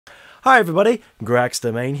Hi everybody, Grax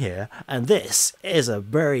Domain here, and this is a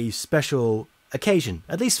very special occasion,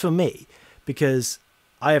 at least for me, because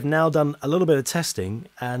I have now done a little bit of testing,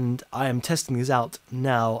 and I am testing this out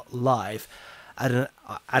now live at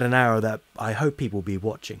an hour that I hope people will be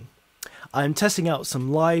watching. I'm testing out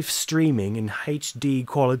some live streaming in HD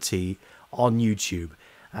quality on YouTube,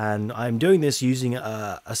 and I'm doing this using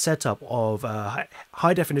a setup of a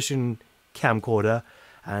high definition camcorder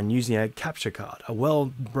and using a capture card, a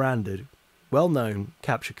well-branded, well-known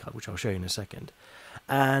capture card, which I'll show you in a second.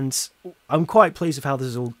 And I'm quite pleased with how this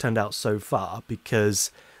has all turned out so far,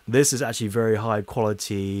 because this is actually very high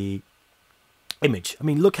quality image. I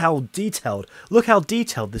mean, look how detailed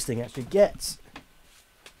this thing actually gets.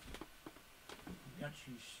 Hang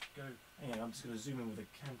on, I'm just going to zoom in with a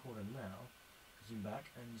camcorder now. Zoom back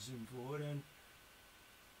and zoom forward, and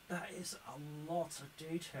that is a lot of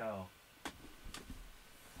detail.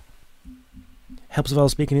 Helps if I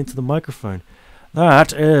was speaking into the microphone.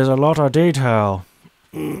 That is a lot of detail.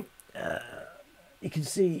 You can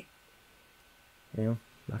see. You know,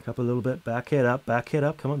 back up a little bit. Back it up. Back it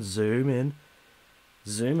up. Come on, zoom in.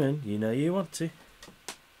 Zoom in. You know you want to.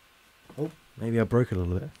 Oh, maybe I broke it a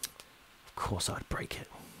little bit. Of course I'd break it.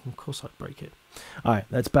 Of course I'd break it. All right,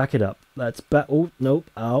 let's back it up. Let's back. Oh, nope.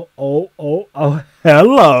 Oh, oh, oh, oh.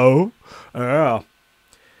 Hello. Oh.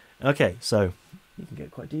 Okay, so you can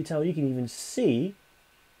get quite detailed. You can even see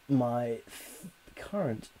my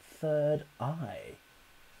current third eye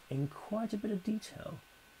in quite a bit of detail.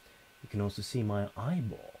 You can also see my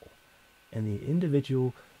eyeball and the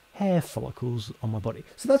individual hair follicles on my body.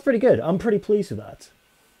 So that's pretty good. I'm pretty pleased with that.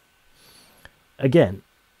 Again,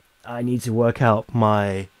 I need to work out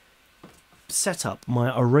my setup,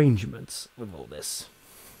 my arrangements with all this.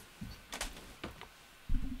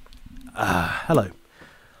 Hello.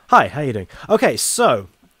 Hi, how you doing? Okay, so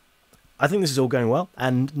I think this is all going well,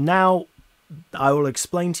 and now I will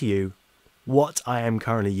explain to you what I am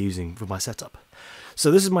currently using for my setup.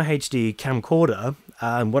 So this is my HD camcorder,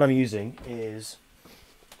 and what I'm using is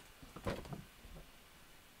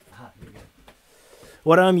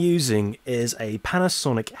a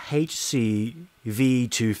Panasonic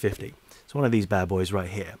HC-V250. It's one of these bad boys right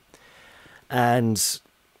here, and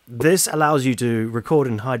this allows you to record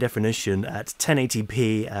in high definition at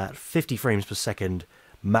 1080p at 50 frames per second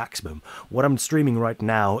maximum. What I'm streaming right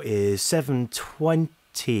now is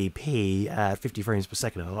 720p at 50 frames per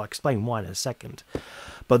second. I'll explain why in a second.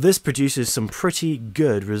 But this produces some pretty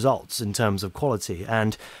good results in terms of quality,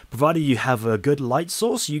 and provided you have a good light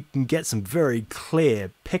source, you can get some very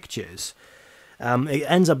clear pictures. It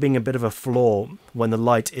ends up being a bit of a flaw when the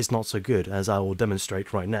light is not so good, as I will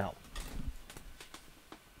demonstrate right now.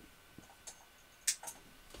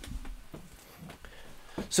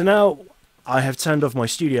 So now I have turned off my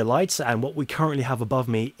studio lights, and what we currently have above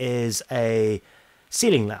me is a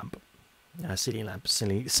ceiling lamp,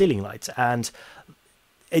 ceiling light, and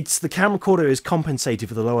it's the camcorder is compensated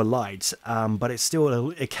for the lower light, but it's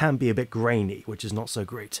still it can be a bit grainy, which is not so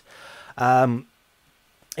great. In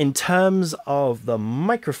terms of the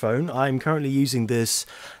microphone, I'm currently using this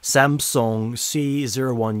Samsung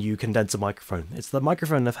C01U condenser microphone. It's the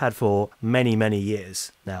microphone I've had for many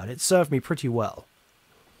years now, and it served me pretty well.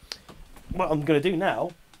 What I'm going to do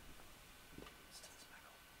now,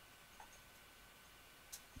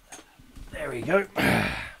 there we go.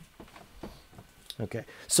 Okay,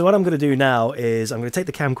 so what I'm going to do now is I'm going to take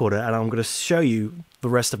the camcorder and I'm going to show you the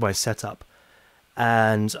rest of my setup,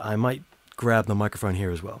 and I might grab the microphone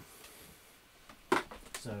here as well.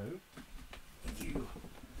 So, if you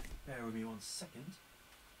bear with me 1 second.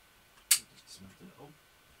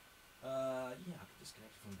 Yeah, I can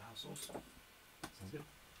disconnect from the power source. Sounds good.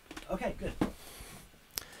 Okay, good.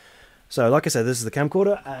 So, like I said, this is the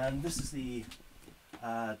camcorder, and this is the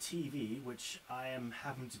TV, which I am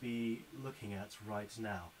having to be looking at right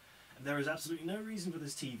now. And there is absolutely no reason for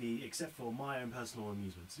this TV except for my own personal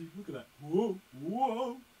amusement. See, look at that. Whoa,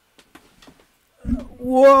 whoa.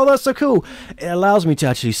 Whoa, that's so cool. It allows me to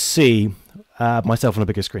actually see myself on a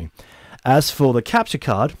bigger screen. As for the capture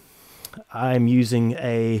card, I'm using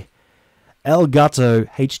a Elgato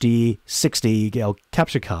HD60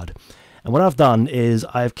 capture card, and what I've done is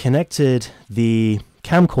I've connected the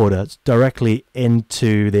camcorder directly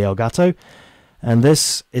into the Elgato, and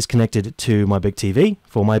this is connected to my big TV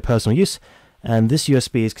for my personal use, and this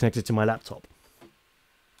USB is connected to my laptop.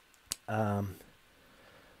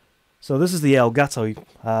 So this is the Elgato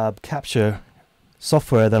capture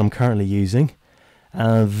software that I'm currently using,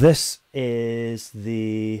 and this is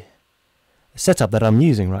the setup that I'm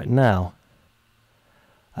using right now.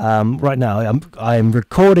 Right now I'm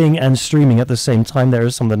recording and streaming at the same time. There are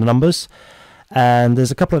some of the numbers, And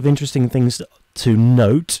there's a couple of interesting things to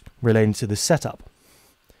note relating to the setup.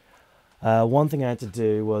 One thing I had to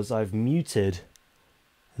do was I've muted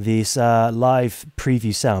this live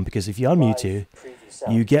preview sound, because if you unmute it,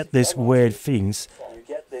 you get this weird things.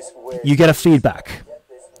 You get a feedback,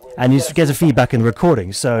 and you get a feedback in the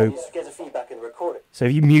recording. So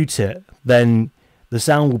if you mute it, then the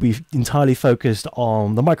sound will be entirely focused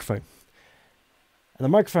on the microphone. And the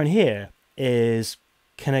microphone here is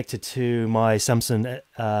connected to my Samsung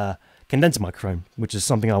condenser microphone, which is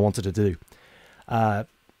something I wanted to do.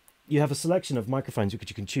 You have a selection of microphones which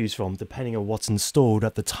you can choose from depending on what's installed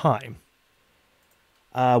at the time.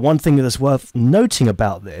 One thing that's worth noting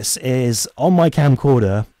about this is on my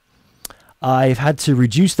camcorder, I've had to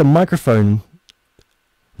reduce the microphone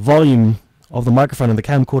volume of the microphone and the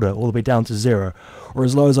camcorder all the way down to 0, or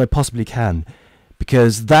as low as I possibly can,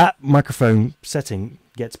 because that microphone setting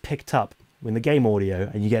gets picked up in the game audio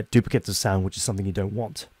and you get duplicates of sound, which is something you don't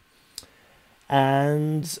want.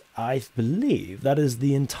 And I believe that is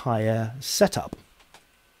the entire setup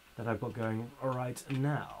that I've got going right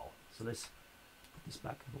now. So let's put this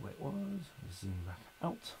back the way it was, zoom back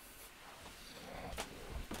out.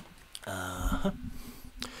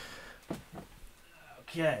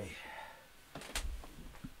 Okay.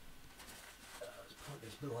 Let's point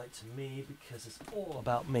this light to me because it's all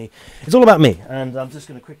about me. It's all about me, and I'm just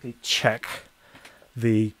going to quickly check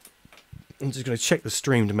the. I'm just going to check the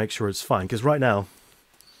stream to make sure it's fine, because right now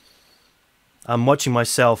I'm watching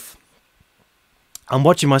myself. On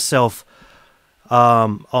my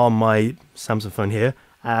Samsung phone here,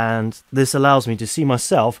 and this allows me to see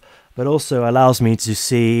myself, but also allows me to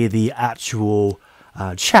see the actual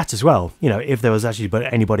chat as well. You know, if there was actually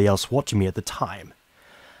anybody else watching me at the time.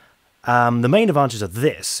 The main advantage of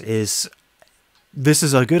this is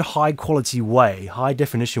a good high quality way, high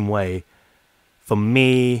definition way for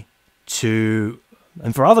me to,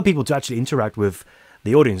 and for other people to actually interact with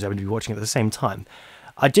the audience having to be watching at the same time.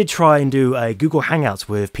 I did try and do a Google Hangouts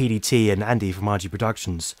with PDT and Andy from RG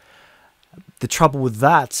Productions. The trouble with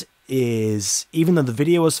that is, even though the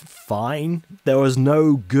video was fine, there was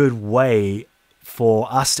no good way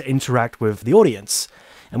for us to interact with the audience.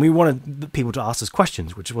 And we wanted people to ask us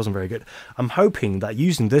questions, which wasn't very good. I'm hoping that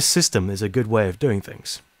using this system is a good way of doing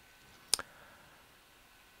things.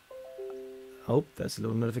 Oh, there's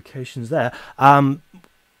little notifications there.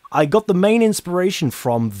 I got the main inspiration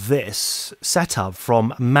from this setup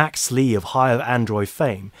from Max Lee of Higher Android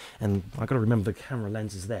fame. And I got to remember the camera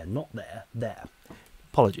lens is there, not there, there.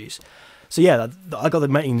 Apologies. So yeah, I got the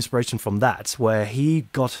main inspiration from that, where he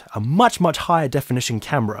got a much higher definition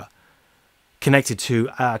camera connected to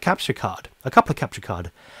a capture card, a couple of capture cards,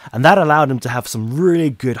 and that allowed him to have some really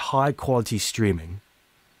good high quality streaming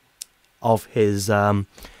of his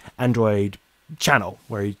Android channel,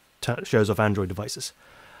 where he shows off Android devices.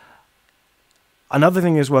 Another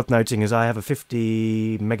thing is worth noting is I have a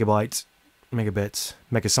 50 megabit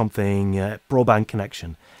something broadband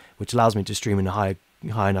connection, which allows me to stream in a high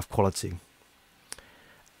enough quality.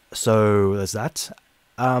 So there's that.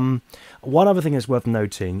 One other thing that's worth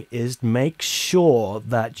noting is make sure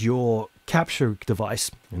that your capture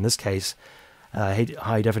device, in this case,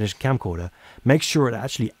 high definition camcorder, make sure it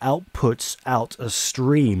actually outputs out a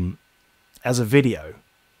stream as a video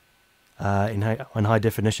in high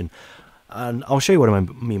definition. And I'll show you what I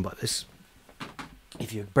mean by this.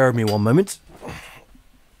 If you bear with me one moment.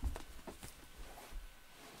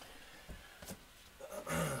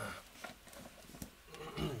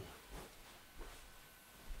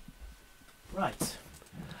 Right.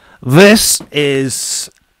 This is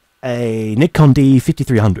a Nikon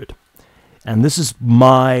D5300. And this is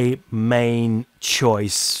my main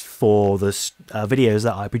choice for the videos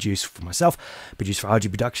that I produce for myself, produce for RG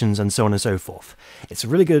Productions, and so on and so forth. It's a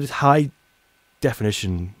really good high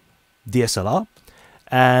definition DSLR,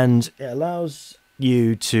 and it allows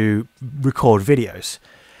you to record videos.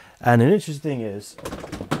 And an interesting thing is,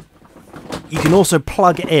 you can also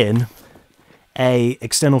plug in a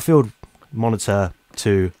external field monitor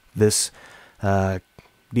to this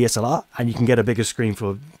DSLR, and you can get a bigger screen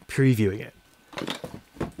for previewing it.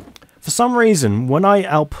 For some reason, when I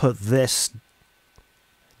output this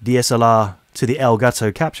DSLR to the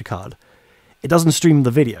Elgato capture card, it doesn't stream the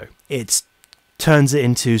video. It turns it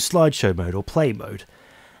into slideshow mode or play mode.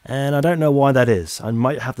 And I don't know why that is. I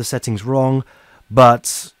might have the settings wrong,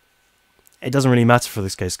 but it doesn't really matter for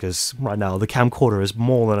this case, because right now the camcorder is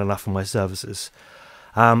more than enough for my services.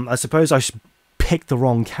 I suppose I picked the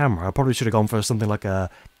wrong camera. I probably should have gone for something like a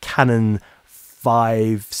Canon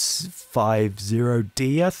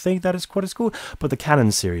 550D, I think that is what it's called. But the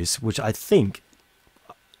Canon series, which I think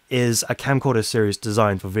is a camcorder series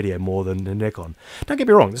designed for video more than the Nikon. Don't get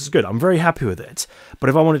me wrong, this is good. I'm very happy with it. But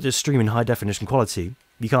if I wanted to stream in high definition quality,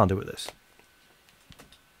 you can't do it with this.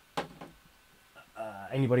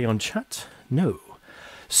 Anybody on chat? No.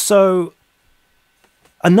 So,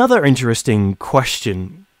 another interesting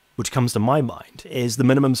question which comes to my mind is the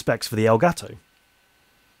minimum specs for the Elgato.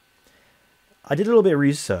 I did a little bit of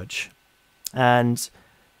research, and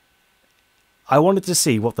I wanted to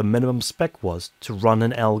see what the minimum spec was to run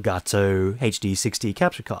an Elgato HD60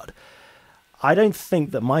 capture card. I don't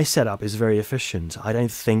think that my setup is very efficient. I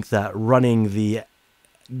don't think that running the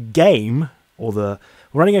game, or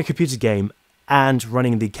running a computer game and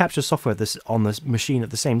running the capture software on this machine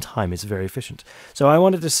at the same time is very efficient. So I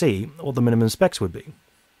wanted to see what the minimum specs would be.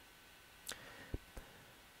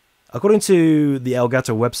 According to the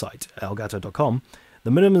Elgato website, elgato.com,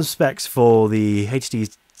 the minimum specs for the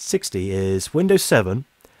HD60 is Windows 7,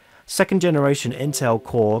 second generation Intel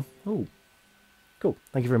Core. Oh, cool.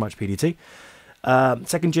 Thank you very much, PDT.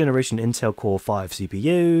 Second generation Intel Core 5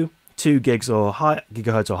 CPU, 2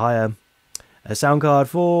 gigahertz or higher, a sound card,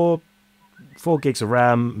 4 gigs of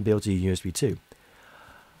RAM, built-in USB 2.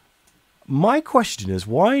 My question is,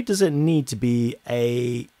 why does it need to be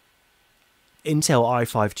a Intel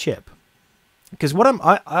i5 chip? Because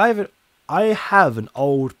I have an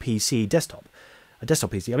old PC desktop, a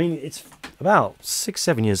desktop PC. I mean, it's about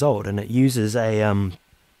 6-7 years old, and it uses an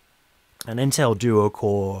Intel Duo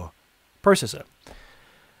Core processor.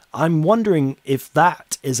 I'm wondering if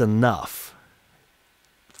that is enough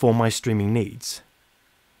for my streaming needs.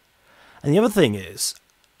 And the other thing is,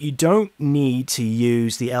 you don't need to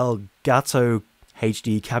use the Elgato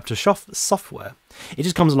HD capture software. It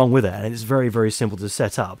just comes along with it, and it's very, very simple to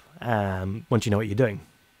set up once you know what you're doing.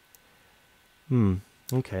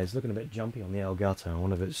 Okay, it's looking a bit jumpy on the Elgato. I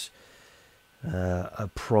wonder if it's a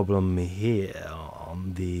problem here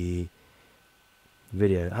on the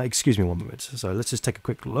video. Excuse me one moment. So let's just take a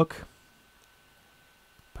quick look.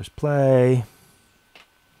 Press play.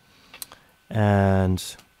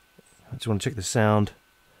 And I just want to check the sound.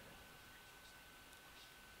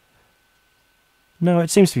 No, it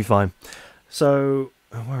seems to be fine. So,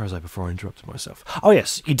 where was I before I interrupted myself? Oh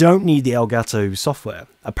yes, you don't need the Elgato software.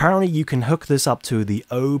 Apparently you can hook this up to the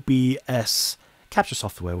OBS capture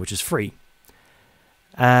software, which is free.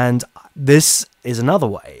 And this is another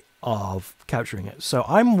way of capturing it. So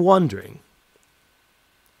I'm wondering,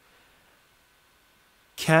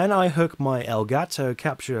 can I hook my Elgato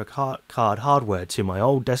capture card hardware to my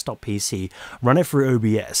old desktop PC, run it through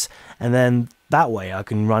OBS, and then that way I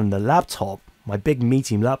can run the laptop, my big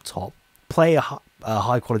meaty laptop, play a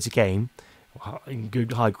high quality game, in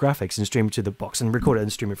good high graphics, and stream it to the box and record it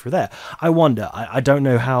and stream it through there. I wonder. I don't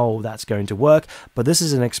know how that's going to work, but this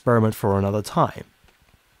is an experiment for another time.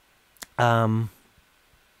 I'm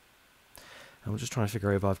just trying to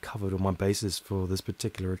figure out if I've covered all my bases for this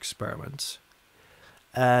particular experiment.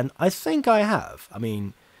 And I think I have. I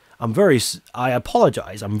mean, I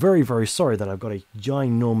apologize. I'm very, very sorry that I've got a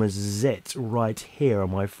ginormous zit right here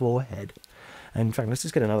on my forehead. And in fact, let's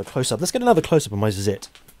just get another close-up. Let's get another close-up of my zit.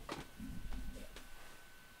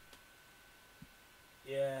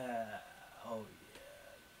 Yeah. Oh,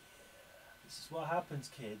 yeah. This is what happens,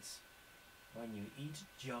 kids, when you eat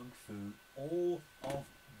junk food all of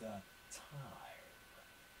the time.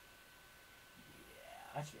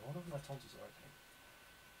 Yeah. Actually, I wonder if my tonsils are okay.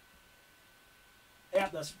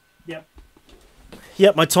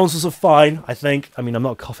 Yep, my tonsils are fine, I think. I mean, I'm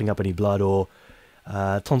not coughing up any blood or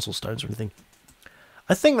tonsil stones or anything.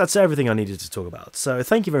 I think that's everything I needed to talk about. So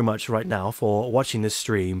thank you very much right now for watching this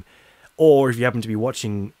stream. Or if you happen to be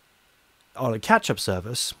watching on a catch-up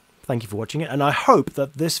service, thank you for watching it. And I hope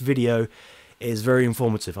that this video is very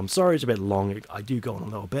informative. I'm sorry it's a bit long. I do go on a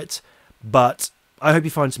little bit. But I hope you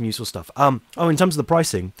find some useful stuff. Oh, in terms of the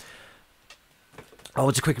pricing,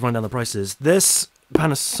 I'll just quickly run down the prices. This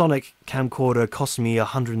Panasonic camcorder cost me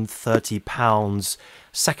 £130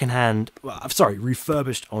 secondhand,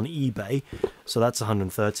 refurbished on eBay, so that's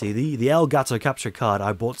 130. The Elgato capture card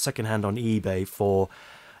I bought secondhand on eBay for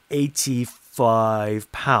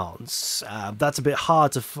 £85. That's a bit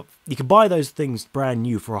hard to. You can buy those things brand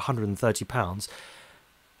new for £130,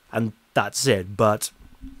 and that's it. But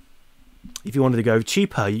if you wanted to go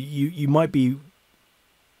cheaper, you might be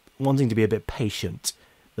wanting to be a bit patient.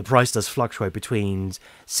 The price does fluctuate between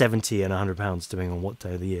 £70 and £100 depending on what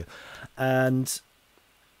day of the year. And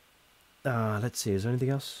let's see, is there anything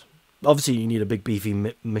else? Obviously, you need a big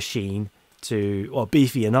beefy machine or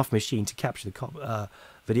beefy enough machine to capture the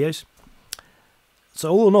videos. So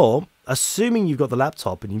all in all, assuming you've got the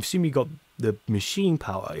laptop and you assume you've got the machine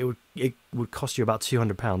power, it would cost you about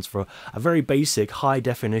 £200 for a very basic high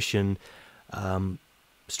definition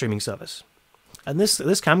streaming service. And this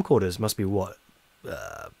camcorder must be what,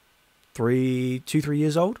 3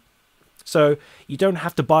 years old. So you don't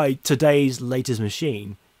have to buy today's latest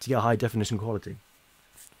machine to get high definition quality.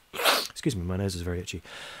 Excuse me, my nose is very itchy.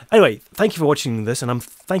 Anyway, thank you for watching this, and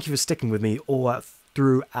thank you for sticking with me all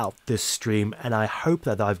throughout this stream, and I hope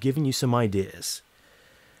that I've given you some ideas.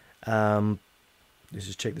 Let's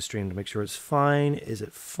just check the stream to make sure it's fine. Is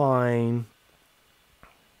it fine?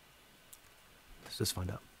 Let's just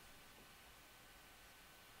find out.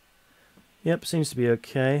 Yep, seems to be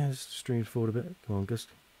okay. Let's stream forward a bit. Come on, Gus.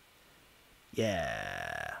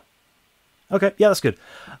 Yeah. Okay, yeah, that's good.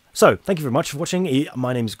 So, thank you very much for watching.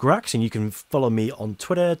 My name's Grax, and you can follow me on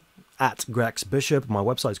Twitter at GraxBishop. My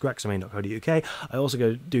website is graxdomain.co.uk. I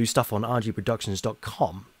also do stuff on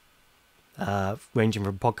rgproductions.com, ranging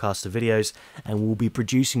from podcasts to videos, and we'll be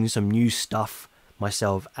producing some new stuff.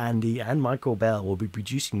 Myself, Andy, and Michael Bell will be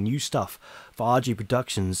producing new stuff for RG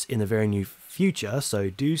Productions in the very near future, so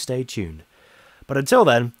do stay tuned. But until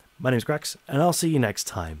then, my name's Grax, and I'll see you next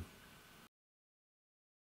time.